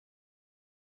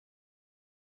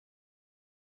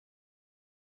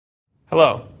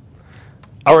Hello.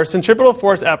 Our centripetal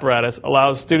force apparatus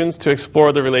allows students to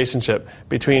explore the relationship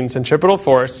between centripetal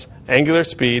force, angular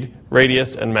speed,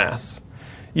 radius, and mass.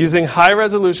 Using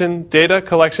high-resolution data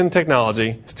collection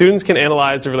technology, students can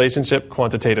analyze the relationship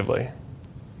quantitatively.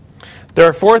 There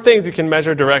are 4 things you can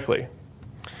measure directly: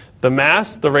 the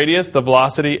mass, the radius, the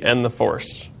velocity, and the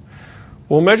force.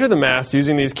 We'll measure the mass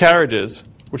using these carriages,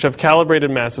 which have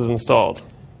calibrated masses installed.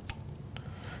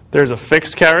 There's a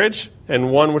fixed carriage and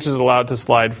one which is allowed to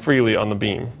slide freely on the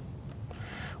beam.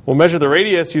 We'll measure the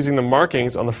radius using the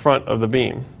markings on the front of the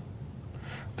beam.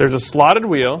 There's a slotted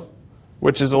wheel,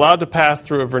 which is allowed to pass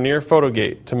through a Vernier photo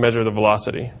gate to measure the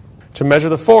velocity. To measure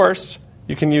the force,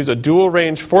 you can use a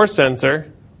dual-range force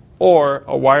sensor or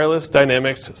a wireless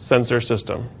dynamics sensor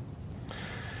system.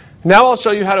 Now I'll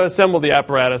show you how to assemble the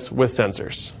apparatus with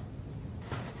sensors.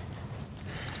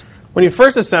 When you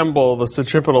first assemble the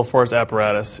centripetal force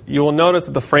apparatus, you will notice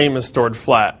that the frame is stored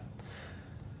flat.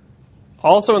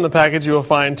 Also in the package you will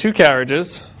find 2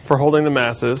 carriages for holding the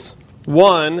masses.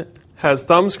 One has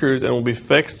thumb screws and will be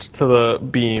fixed to the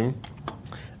beam,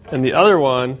 and the other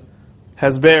one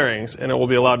has bearings and it will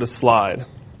be allowed to slide.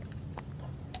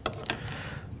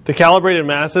 The calibrated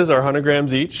masses are 100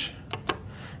 grams each,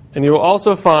 and you will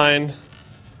also find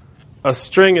a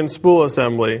string and spool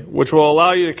assembly, which will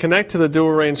allow you to connect to the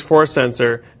dual-range force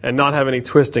sensor and not have any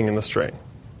twisting in the string.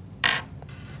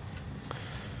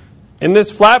 In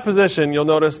this flat position, you'll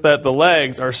notice that the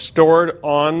legs are stored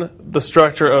on the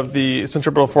structure of the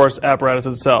centripetal force apparatus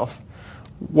itself.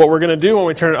 What we're going to do when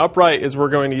we turn it upright is we're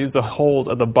going to use the holes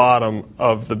at the bottom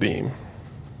of the beam.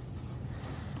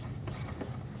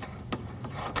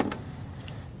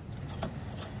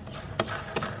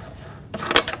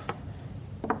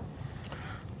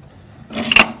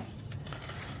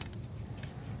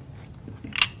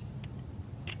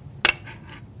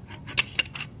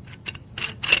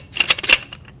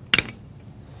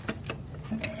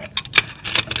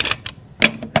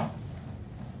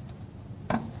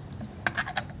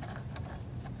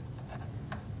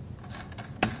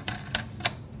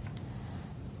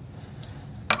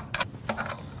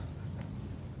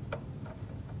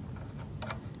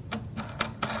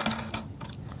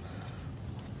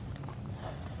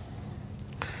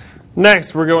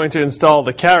 Next, we're going to install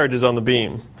the carriages on the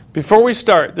beam. Before we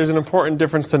start, there's an important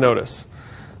difference to notice.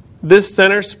 This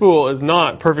center spool is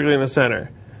not perfectly in the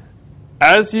center.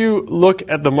 As you look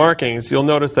at the markings, you'll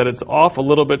notice that it's off a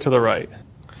little bit to the right.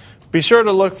 Be sure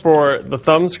to look for the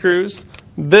thumb screws.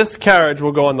 This carriage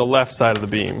will go on the left side of the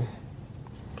beam.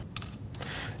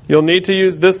 You'll need to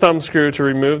use this thumb screw to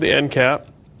remove the end cap.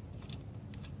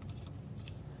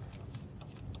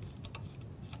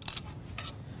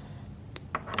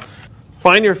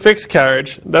 Find your fixed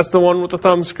carriage, that's the one with the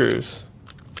thumb screws,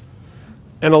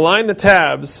 and align the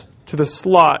tabs to the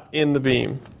slot in the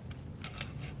beam.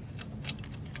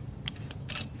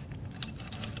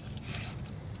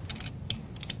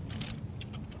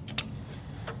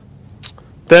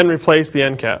 Then replace the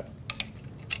end cap.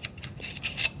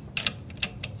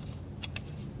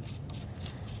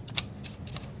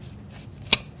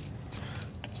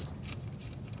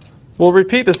 We'll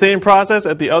repeat the same process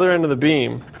at the other end of the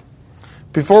beam.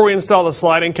 Before we install the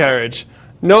sliding carriage,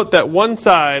 note that one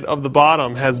side of the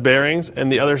bottom has bearings and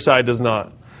the other side does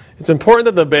not. It's important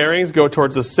that the bearings go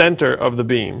towards the center of the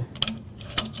beam.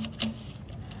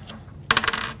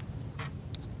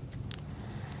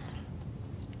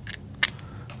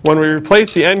 When we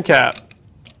replace the end cap,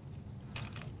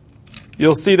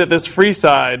 you'll see that this free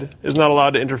side is not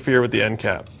allowed to interfere with the end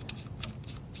cap.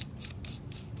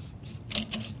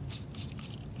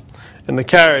 And the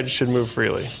carriage should move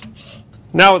freely.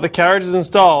 Now with the carriage is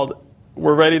installed,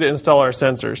 we're ready to install our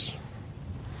sensors.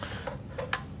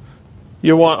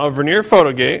 You'll want a Vernier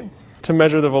photo gate to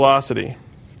measure the velocity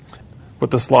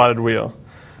with the slotted wheel.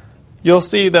 You'll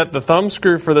see that the thumb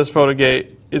screw for this photo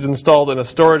gate is installed in a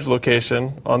storage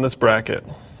location on this bracket.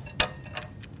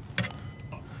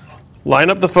 Line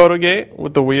up the photo gate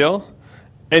with the wheel,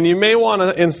 and you may want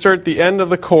to insert the end of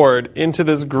the cord into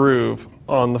this groove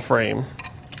on the frame.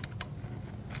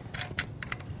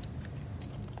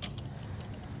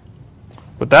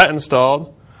 With that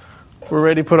installed, we're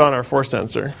ready to put on our force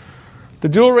sensor. The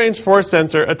dual-range force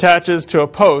sensor attaches to a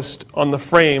post on the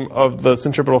frame of the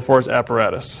centripetal force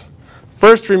apparatus.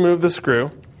 First, remove the screw.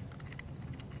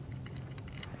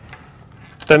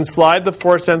 Then slide the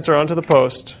force sensor onto the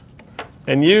post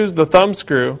and use the thumb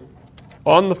screw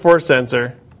on the force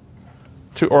sensor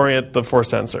to orient the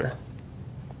force sensor.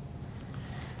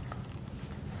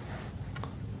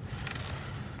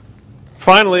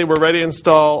 Finally, we're ready to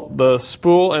install the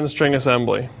spool and string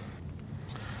assembly.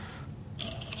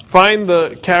 Find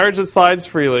the carriage that slides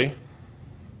freely.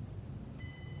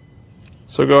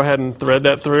 So go ahead and thread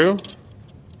that through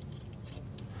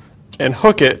and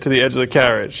hook it to the edge of the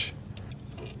carriage.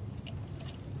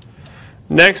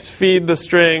 Next, feed the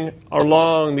string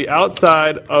along the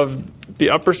outside of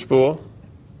the upper spool.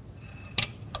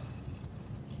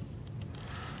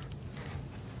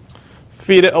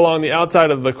 Feed it along the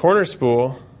outside of the corner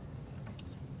spool.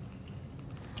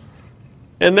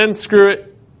 And then screw it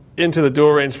into the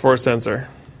dual range force sensor.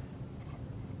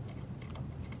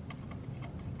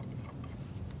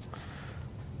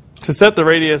 To set the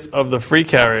radius of the free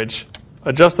carriage,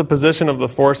 adjust the position of the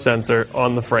force sensor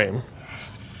on the frame.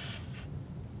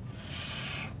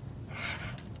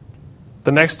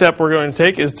 The next step we're going to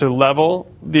take is to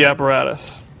level the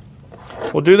apparatus.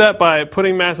 We'll do that by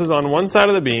putting masses on one side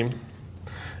of the beam,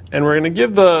 and we're going to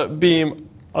give the beam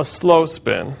a slow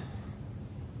spin.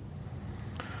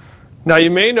 Now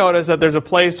you may notice that there's a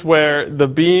place where the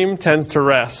beam tends to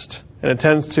rest, and it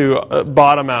tends to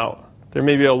bottom out. There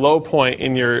may be a low point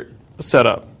in your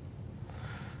setup.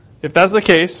 If that's the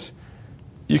case,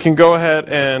 you can go ahead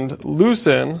and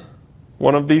loosen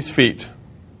one of these feet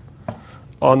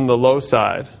on the low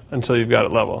side until you've got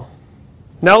it level.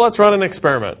 Now let's run an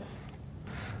experiment.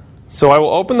 So I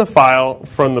will open the file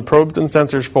from the Probes and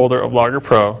Sensors folder of Logger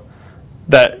Pro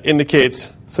that indicates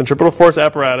centripetal force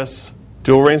apparatus,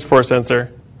 dual range force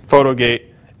sensor, photo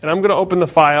gate, and I'm going to open the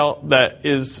file that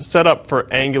is set up for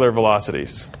angular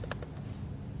velocities.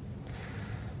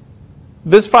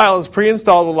 This file is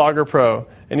pre-installed with Logger Pro,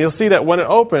 and you'll see that when it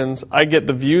opens, I get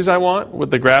the views I want with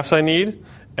the graphs I need,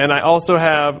 and I also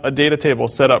have a data table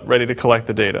set up ready to collect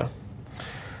the data.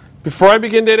 Before I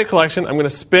begin data collection, I'm going to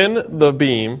spin the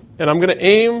beam, and I'm going to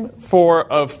aim for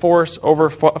a force over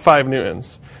 5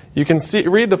 newtons. You can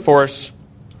read the force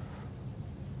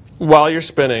while you're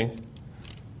spinning,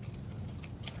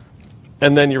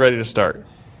 and then you're ready to start.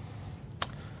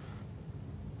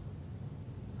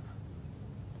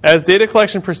 As data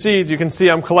collection proceeds, you can see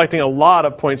I'm collecting a lot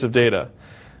of points of data.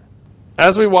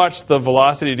 As we watch the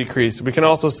velocity decrease, we can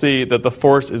also see that the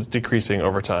force is decreasing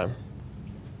over time.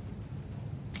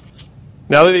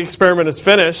 Now that the experiment is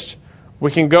finished, we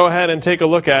can go ahead and take a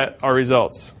look at our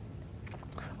results.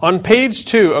 On page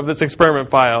 2 of this experiment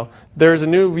file, there's a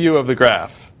new view of the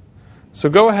graph. So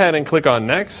go ahead and click on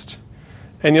Next,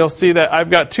 and you'll see that I've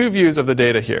got 2 views of the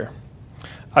data here.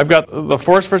 I've got the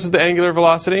force versus the angular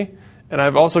velocity, and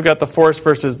I've also got the force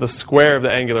versus the square of the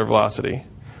angular velocity.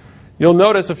 You'll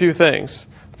notice a few things.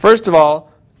 First of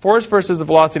all, force versus the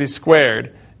velocity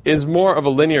squared is more of a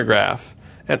linear graph.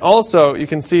 And also, you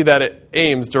can see that it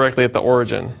aims directly at the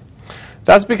origin.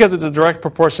 That's because it's a direct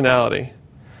proportionality.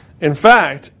 In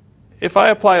fact, if I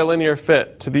apply a linear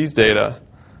fit to these data,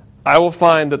 I will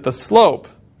find that the slope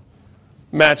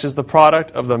matches the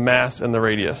product of the mass and the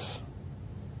radius.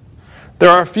 There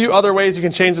are a few other ways you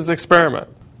can change this experiment.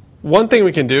 One thing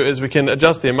we can do is we can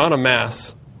adjust the amount of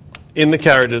mass in the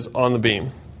carriages on the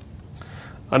beam.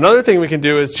 Another thing we can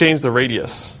do is change the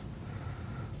radius.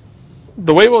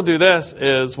 The way we'll do this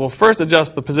is we'll first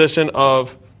adjust the position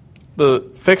of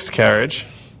the fixed carriage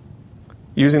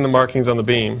using the markings on the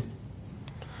beam.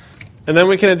 And then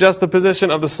we can adjust the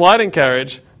position of the sliding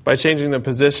carriage by changing the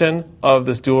position of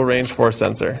this dual range force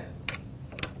sensor.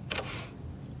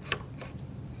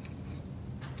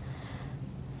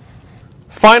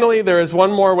 Finally, there is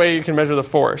one more way you can measure the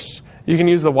force. You can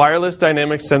use the wireless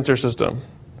dynamic sensor system.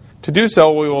 To do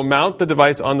so, we will mount the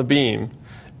device on the beam,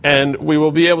 and we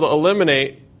will be able to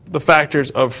eliminate the factors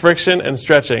of friction and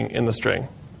stretching in the string.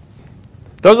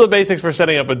 Those are the basics for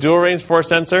setting up a dual range force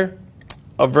sensor,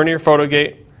 a Vernier photo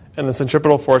gate, and the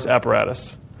centripetal force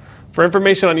apparatus. For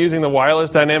information on using the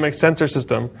wireless dynamic sensor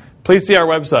system, please see our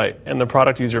website and the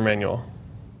product user manual.